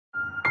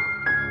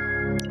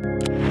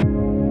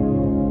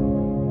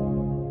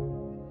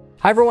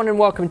Hi everyone and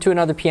welcome to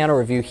another piano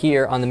review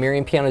here on the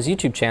Merriam Pianos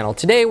YouTube channel.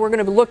 Today we're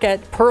going to look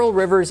at Pearl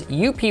River's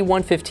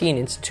UP115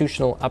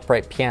 institutional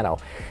upright piano.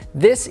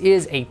 This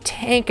is a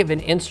tank of an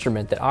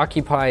instrument that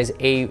occupies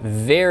a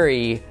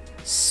very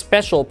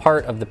special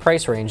part of the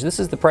price range. This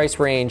is the price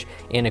range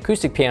in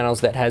acoustic pianos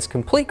that has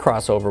complete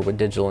crossover with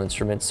digital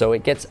instruments, so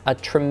it gets a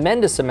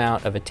tremendous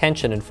amount of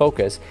attention and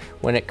focus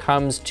when it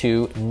comes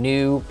to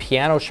new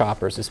piano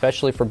shoppers,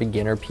 especially for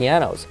beginner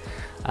pianos.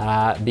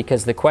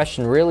 Because the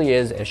question really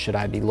is, should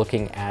I be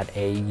looking at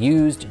a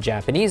used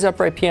Japanese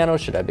upright piano?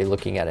 Should I be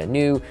looking at a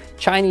new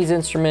Chinese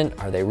instrument?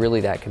 Are they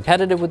really that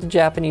competitive with the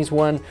Japanese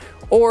one?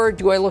 Or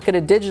do I look at a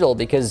digital?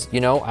 Because,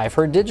 you know, I've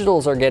heard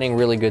digitals are getting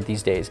really good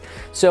these days.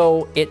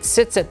 So it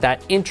sits at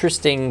that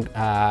interesting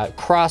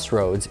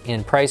crossroads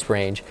in price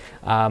range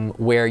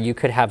where you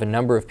could have a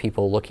number of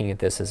people looking at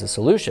this as a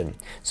solution.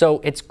 So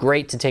it's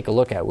great to take a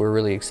look at. We're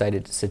really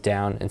excited to sit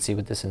down and see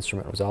what this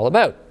instrument was all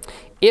about.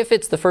 If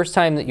it's the first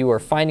time that you are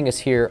finding us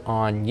here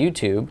on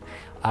YouTube,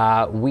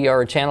 we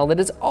are a channel that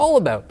is all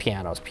about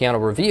pianos, piano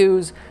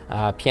reviews,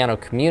 piano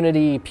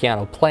community,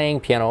 piano playing,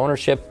 piano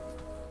ownership,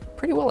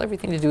 pretty well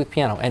everything to do with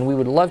piano, and we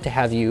would love to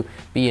have you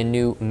be a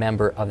new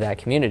member of that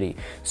community.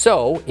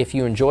 So if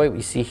you enjoy what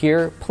you see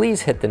here,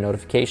 please hit the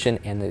notification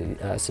and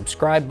the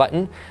subscribe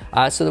button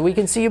so that we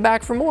can see you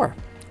back for more.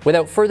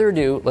 Without further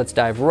ado, let's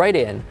dive right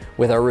in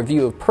with our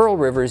review of Pearl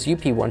River's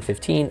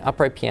UP115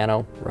 upright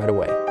piano right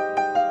away.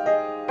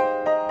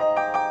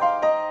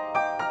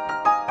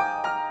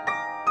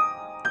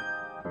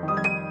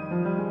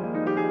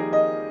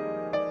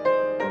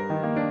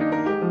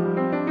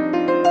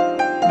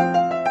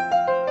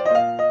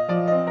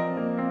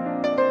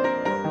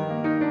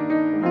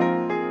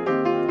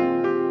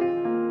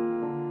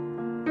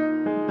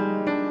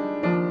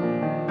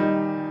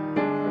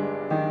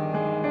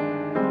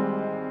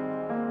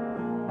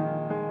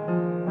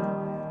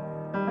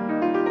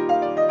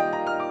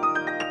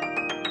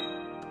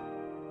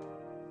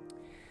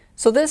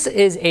 So this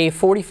is a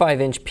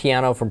 45-inch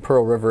piano from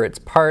Pearl River. It's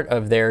part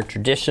of their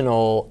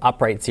traditional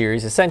upright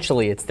series.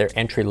 Essentially, it's their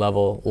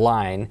entry-level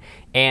line.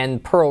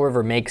 And Pearl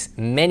River makes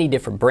many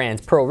different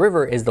brands. Pearl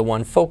River is the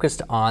one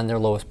focused on their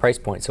lowest price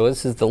point. So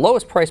this is the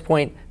lowest price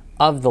point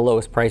of the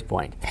lowest price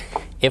point.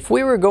 If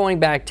we were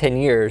going back 10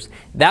 years,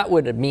 that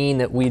would mean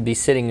that we'd be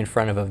sitting in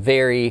front of a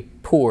very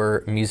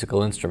poor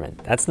musical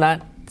instrument. That's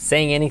not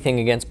saying anything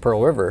against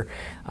Pearl River.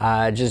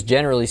 Just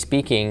generally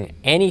speaking,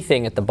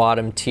 anything at the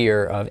bottom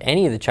tier of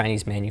any of the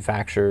Chinese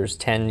manufacturers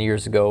 10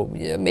 years ago,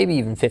 maybe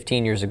even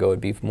 15 years ago would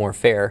be more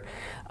fair,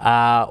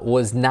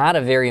 was not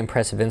a very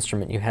impressive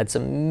instrument. You had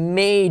some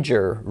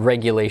major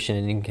regulation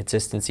and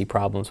inconsistency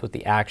problems with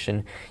the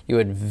action. You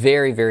had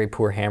very, very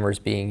poor hammers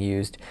being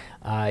used.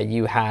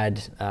 You had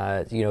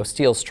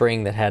steel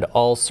string that had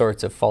all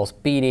sorts of false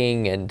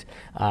beating and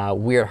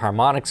weird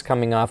harmonics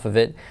coming off of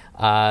it.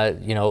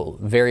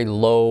 Very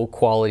low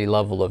quality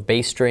level of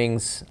bass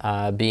strings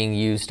being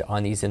used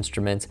on these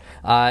instruments.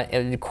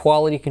 And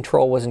quality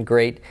control wasn't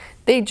great.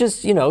 They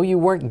just, you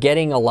weren't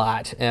getting a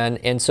lot.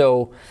 And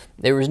so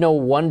there was no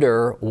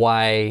wonder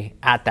why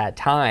at that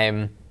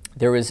time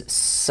there was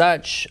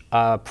such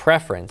a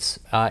preference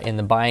in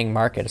the buying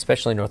market,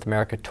 especially in North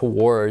America,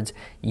 towards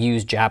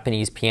used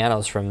Japanese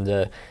pianos from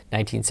the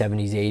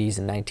 1970s, 80s,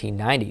 and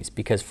 1990s,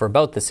 because for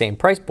about the same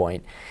price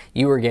point,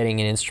 you were getting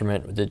an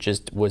instrument that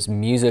just was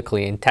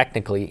musically and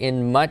technically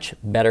in much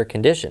better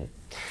condition.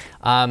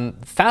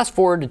 Fast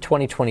forward to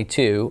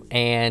 2022,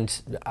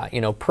 and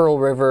Pearl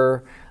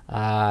River,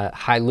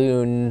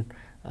 Hailoon,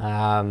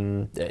 I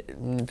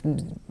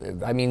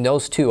mean,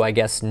 those two, I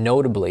guess,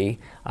 notably,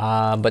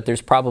 but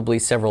there's probably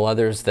several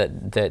others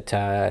that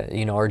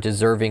are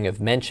deserving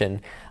of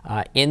mention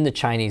in the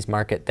Chinese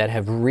market that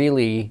have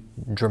really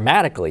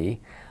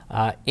dramatically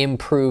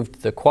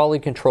improved the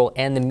quality control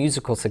and the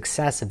musical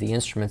success of the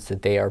instruments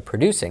that they are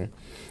producing.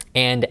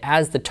 And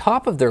as the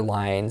top of their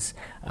lines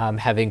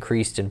have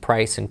increased in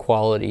price and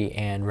quality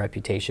and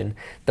reputation,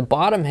 the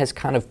bottom has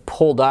kind of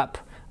pulled up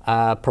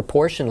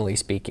proportionally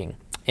speaking.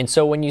 And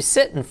so when you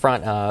sit in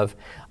front of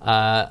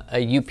a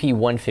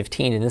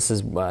UP115, and this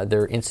is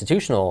their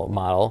institutional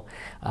model,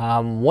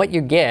 what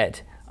you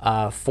get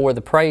for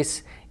the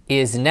price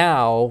is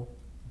now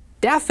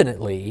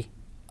definitely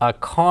a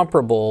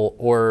comparable,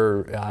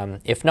 or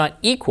if not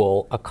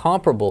equal, a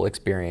comparable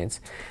experience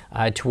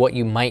to what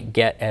you might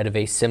get out of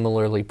a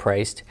similarly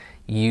priced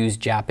used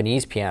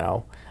Japanese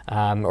piano,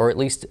 or at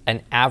least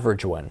an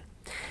average one.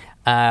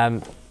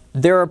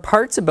 There are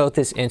parts about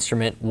this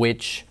instrument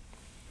which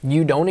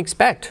you don't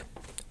expect.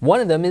 One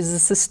of them is the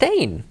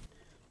sustain.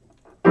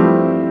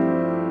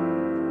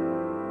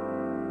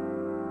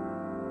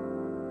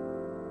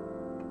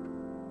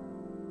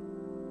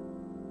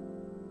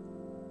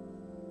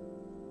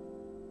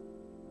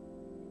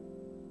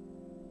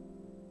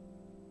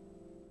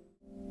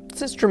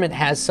 This instrument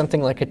has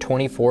something like a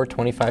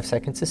 24-25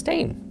 second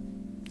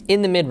sustain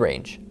in the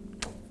mid-range.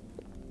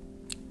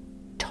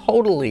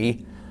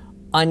 Totally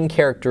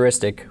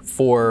uncharacteristic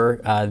for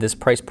this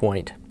price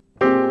point.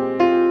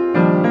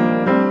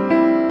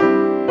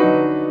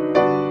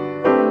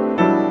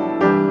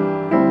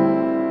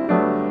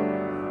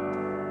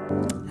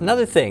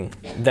 another thing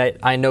that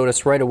I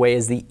noticed right away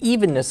is the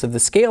evenness of the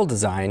scale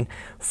design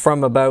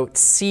from about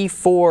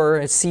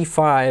C4,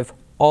 C5,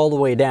 all the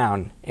way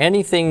down.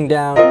 Anything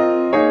down.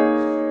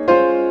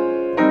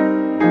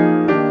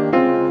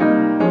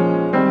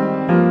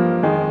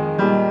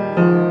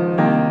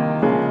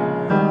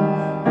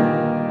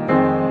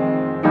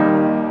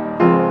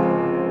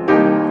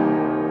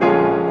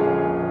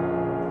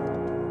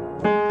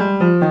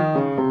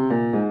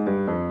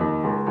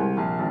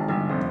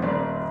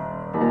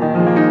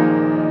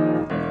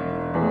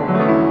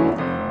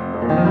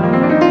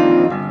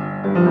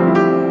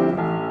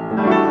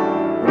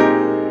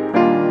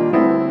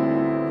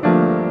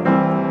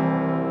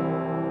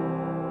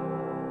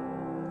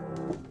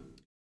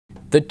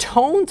 The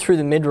tone through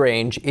the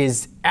mid-range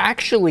is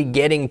actually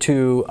getting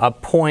to a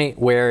point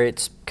where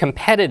it's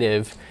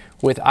competitive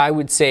with, I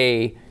would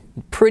say,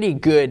 pretty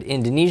good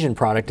Indonesian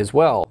product as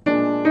well. And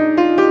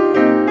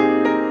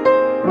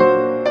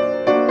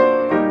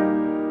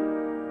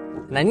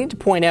I need to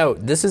point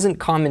out, this isn't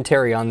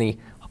commentary on the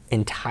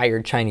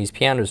entire Chinese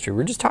piano industry.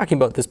 We're just talking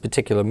about this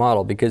particular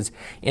model because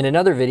in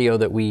another video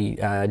that we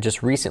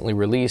just recently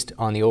released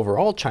on the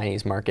overall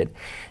Chinese market,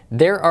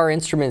 there are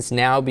instruments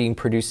now being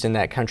produced in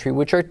that country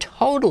which are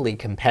totally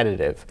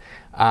competitive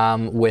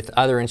with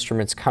other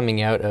instruments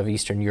coming out of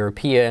Eastern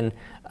European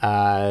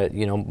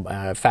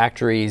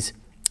factories.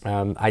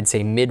 I'd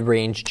say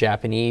mid-range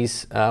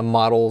Japanese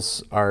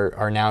models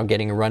are now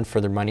getting a run for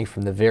their money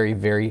from the very,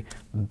 very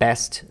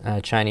best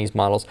Chinese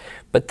models.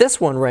 But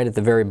this one right at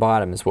the very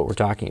bottom is what we're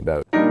talking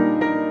about.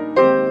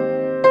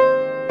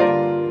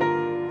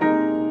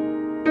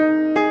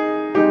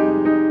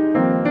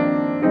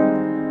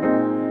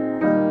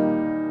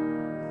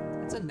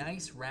 It's a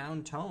nice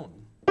round tone.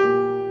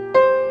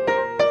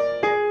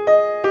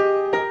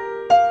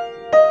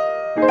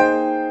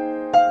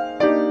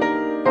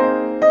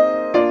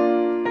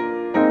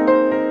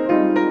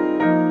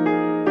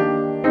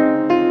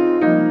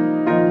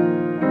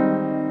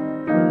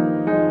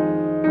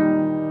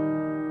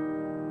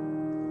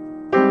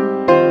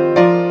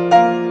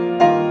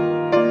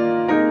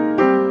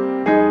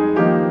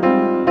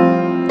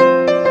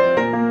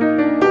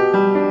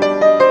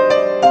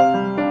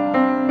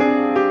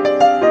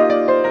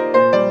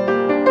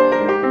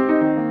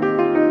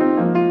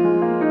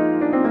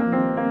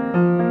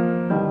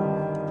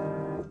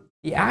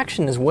 The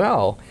action as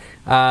well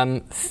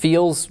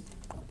feels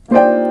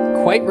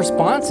quite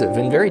responsive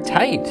and very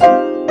tight.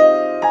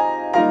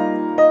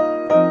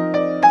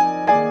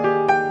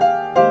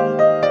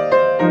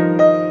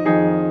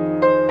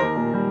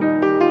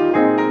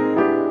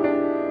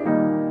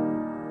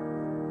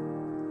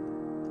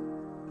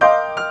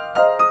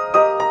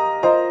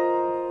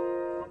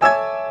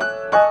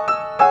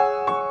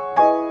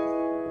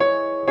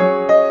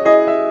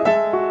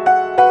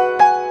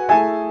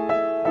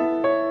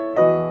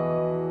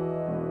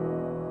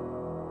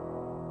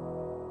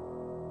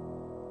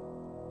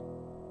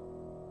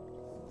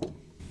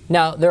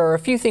 Now, there are a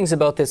few things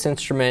about this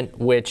instrument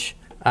which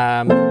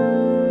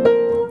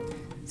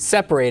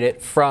separate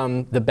it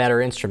from the better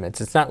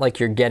instruments. It's not like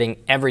you're getting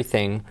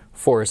everything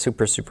for a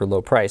super, super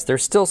low price.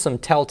 There's still some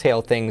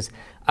telltale things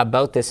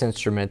about this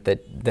instrument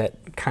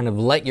that kind of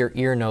let your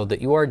ear know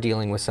that you are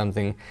dealing with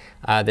something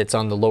that's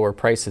on the lower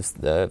price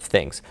of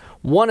things.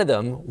 One of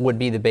them would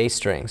be the bass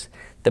strings.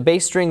 The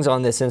bass strings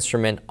on this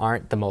instrument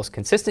aren't the most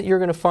consistent you're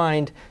going to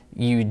find.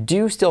 You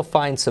do still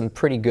find some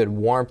pretty good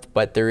warmth,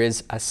 but there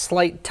is a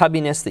slight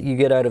tubbiness that you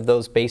get out of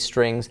those bass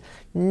strings.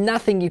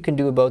 Nothing you can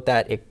do about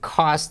that. It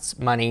costs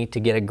money to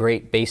get a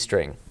great bass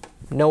string.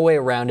 No way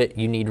around it.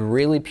 You need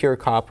really pure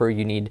copper.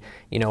 You need,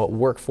 a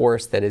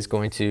workforce that is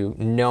going to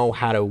know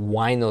how to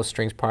wind those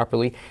strings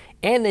properly.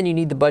 And then you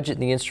need the budget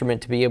in the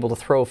instrument to be able to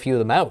throw a few of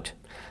them out,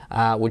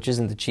 which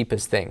isn't the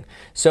cheapest thing.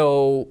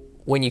 So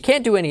when you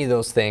can't do any of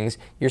those things,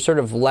 you're sort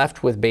of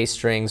left with bass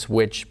strings,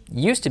 which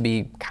used to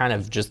be kind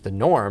of just the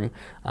norm,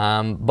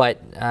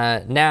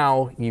 but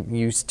now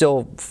you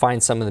still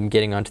find some of them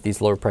getting onto these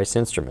lower priced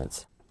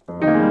instruments.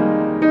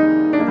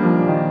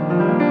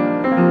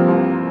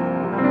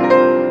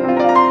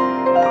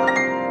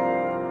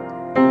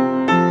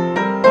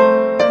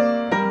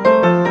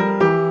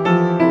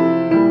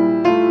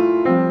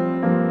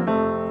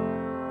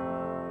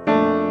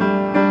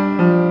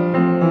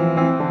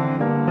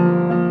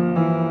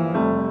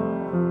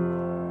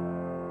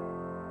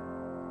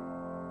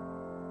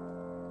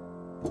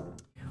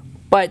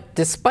 But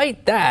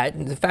despite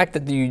that, the fact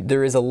that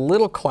there is a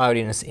little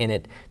cloudiness in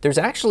it, there's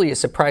actually a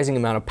surprising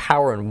amount of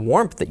power and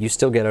warmth that you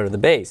still get out of the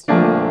bass.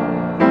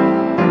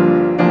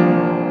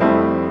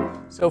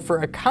 So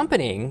for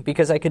accompanying,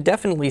 because I could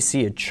definitely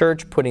see a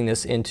church putting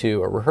this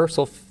into a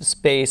rehearsal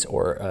space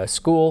or a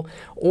school,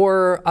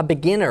 or a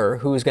beginner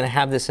who's going to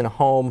have this in a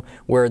home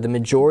where the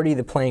majority of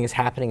the playing is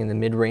happening in the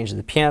mid-range of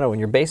the piano and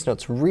your bass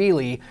notes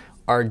really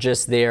are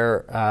just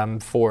there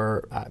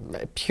for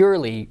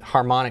purely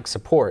harmonic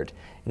support.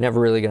 You're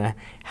never really going to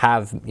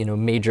have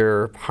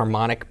major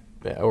harmonic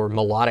or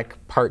melodic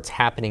parts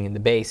happening in the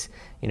bass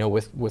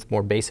with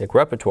more basic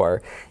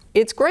repertoire.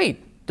 It's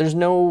great.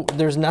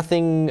 There's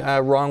nothing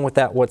wrong with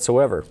that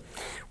whatsoever.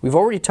 We've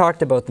already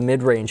talked about the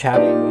mid-range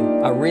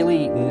having a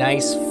really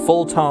nice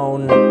full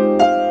tone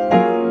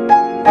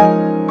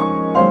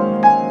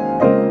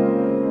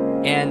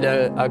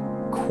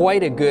and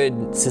quite a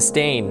good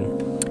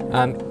sustain.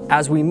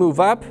 As we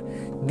move up,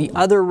 the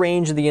other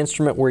range of the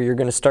instrument where you're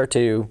going to start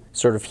to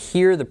sort of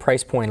hear the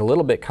price point a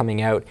little bit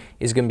coming out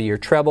is going to be your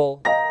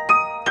treble.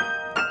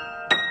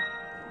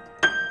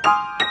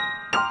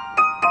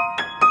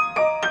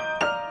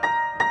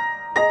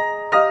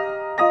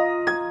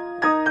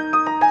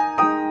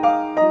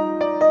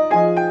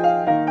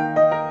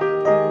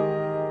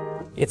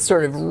 It's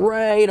sort of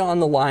right on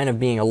the line of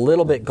being a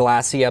little bit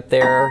glassy up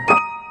there.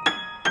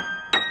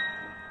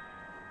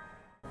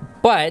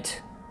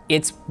 But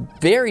it's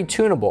very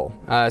tunable.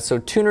 So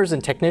tuners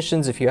and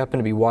technicians, if you happen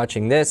to be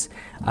watching this,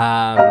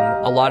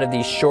 a lot of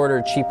these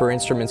shorter, cheaper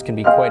instruments can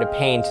be quite a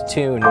pain to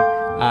tune.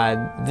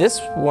 This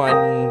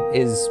one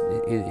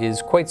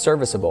is quite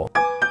serviceable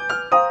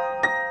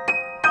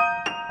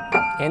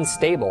and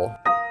stable.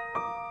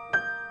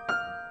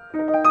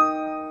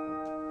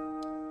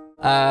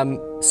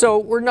 So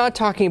we're not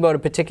talking about a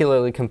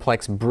particularly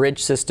complex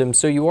bridge system,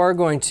 so you are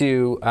going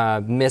to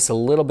miss a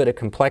little bit of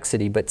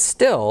complexity, but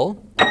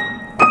still,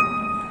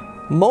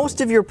 most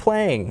of your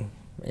playing,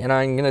 and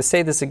I'm going to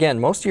say this again,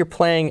 most of your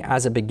playing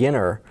as a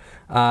beginner,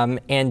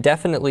 and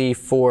definitely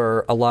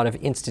for a lot of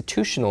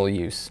institutional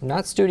use,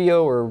 not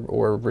studio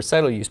or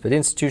recital use, but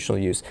institutional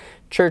use,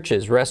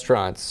 churches,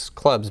 restaurants,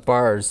 clubs,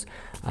 bars,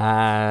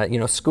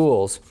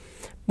 schools,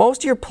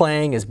 most of your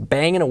playing is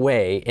banging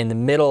away in the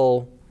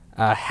middle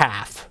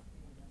half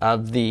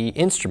of the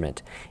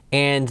instrument,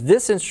 and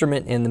this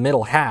instrument in the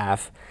middle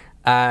half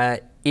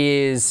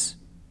it's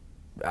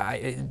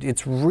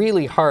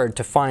really hard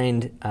to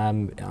find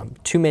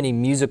too many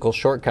musical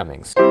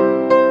shortcomings.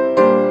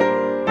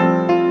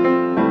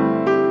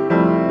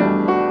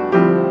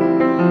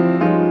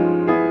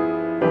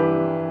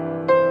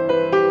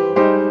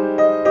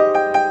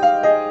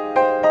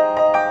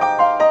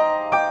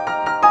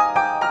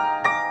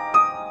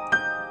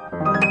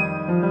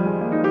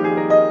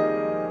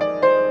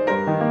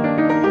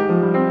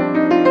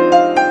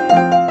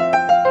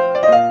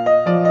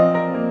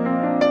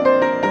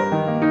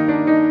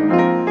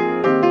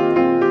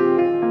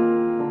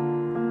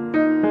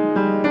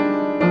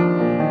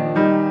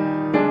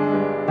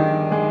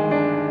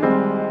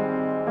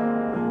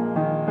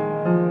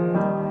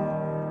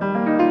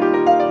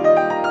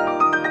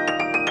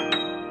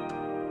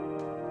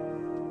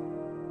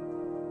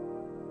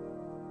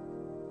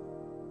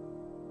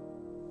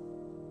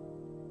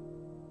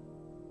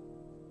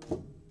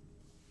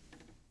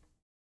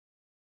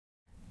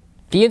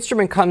 The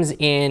instrument comes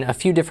in a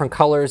few different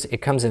colors. It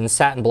comes in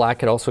satin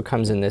black. It also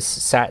comes in this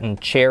satin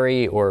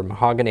cherry or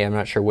mahogany. I'm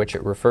not sure which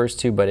it refers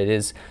to, but it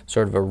is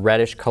sort of a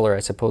reddish color.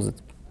 I suppose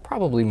it's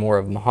probably more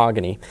of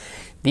mahogany.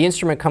 The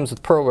instrument comes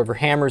with Pearl River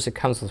hammers. It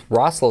comes with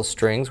Rosslow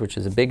strings, which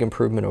is a big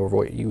improvement over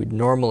what you would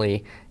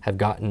normally have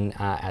gotten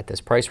at this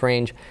price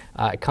range.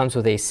 It comes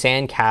with a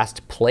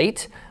sandcast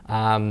plate.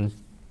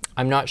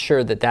 I'm not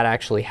sure that that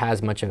actually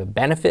has much of a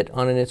benefit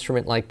on an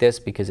instrument like this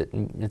because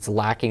it's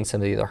lacking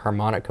some of the other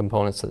harmonic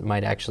components that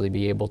might actually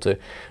be able to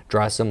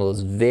draw some of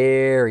those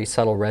very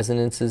subtle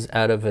resonances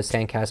out of a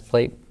sandcast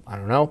plate. I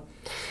don't know.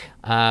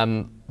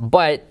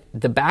 But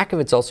the back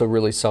of it's also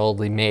really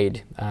solidly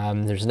made.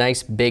 There's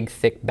nice big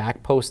thick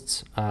back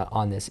posts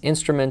on this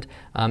instrument,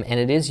 and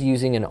it is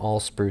using an all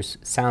spruce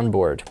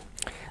soundboard.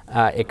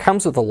 It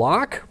comes with a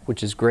lock,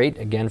 which is great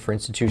again for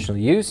institutional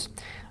use.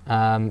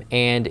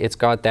 And it's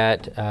got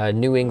that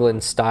New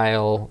England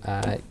style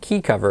key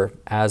cover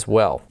as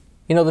well.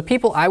 You know, the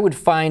people I would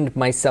find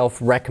myself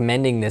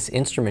recommending this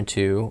instrument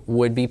to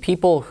would be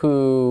people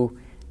who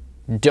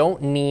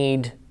don't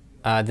need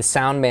the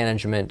sound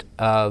management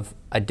of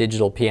a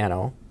digital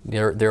piano.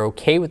 They're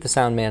okay with the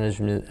sound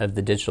management of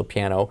the digital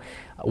piano,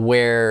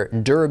 where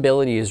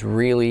durability is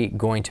really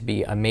going to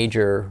be a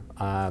major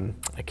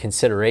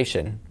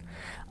consideration.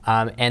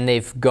 And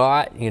they've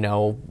got, you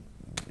know,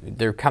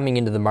 they're coming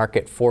into the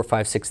market $4,000,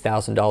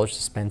 $5,000, $6,000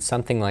 to spend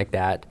something like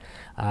that.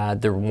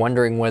 They're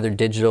wondering whether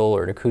digital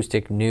or an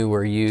acoustic, new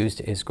or used,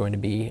 is going to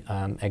be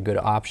a good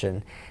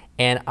option.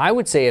 And I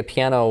would say a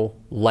piano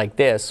like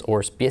this,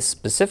 or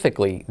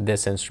specifically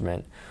this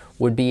instrument,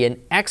 would be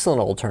an excellent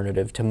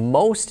alternative to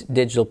most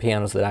digital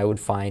pianos that I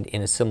would find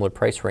in a similar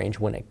price range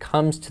when it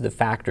comes to the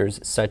factors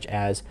such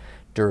as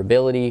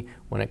durability,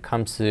 when it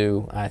comes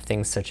to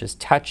things such as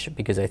touch,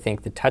 because I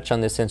think the touch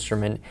on this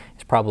instrument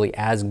is probably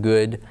as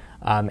good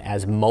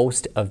as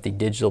most of the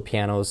digital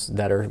pianos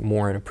that are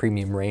more in a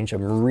premium range.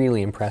 I'm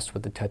really impressed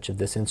with the touch of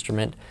this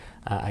instrument,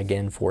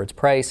 again, for its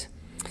price.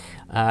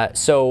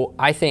 So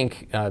I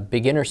think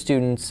beginner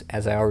students,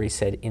 as I already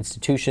said,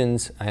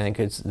 institutions, I think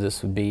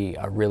this would be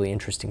a really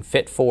interesting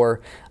fit for,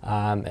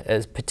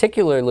 as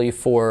particularly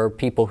for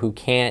people who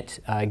can't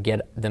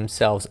get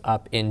themselves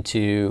up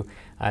into,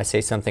 say,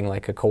 something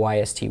like a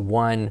Kawai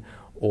ST1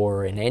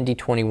 or an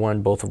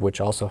ND21, both of which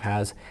also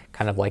has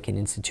kind of like an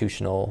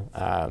institutional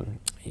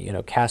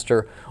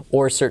caster,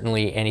 or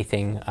certainly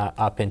anything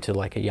up into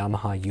like a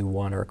Yamaha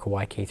U1 or a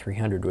Kawai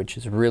K300, which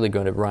is really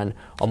going to run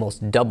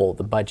almost double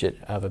the budget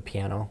of a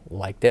piano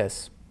like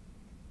this.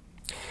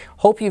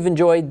 Hope you've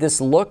enjoyed this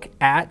look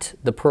at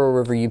the Pearl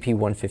River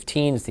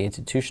UP115, it's the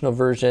institutional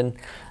version.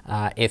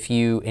 If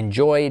you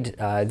enjoyed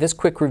this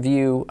quick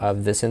review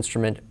of this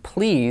instrument,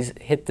 please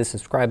hit the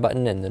subscribe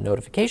button and the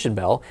notification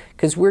bell,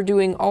 because we're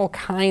doing all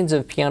kinds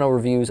of piano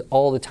reviews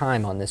all the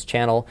time on this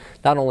channel.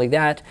 Not only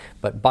that,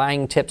 but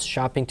buying tips,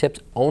 shopping tips,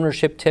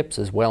 ownership tips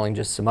as well, and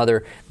just some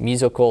other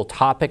musical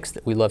topics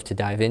that we love to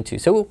dive into.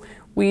 So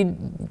we'd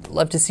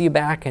love to see you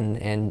back and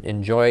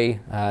enjoy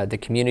the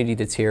community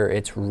that's here.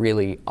 It's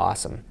really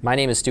awesome. My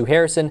name is Stu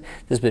Harrison.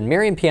 This has been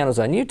Merriam Pianos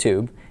on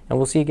YouTube, and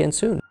we'll see you again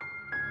soon.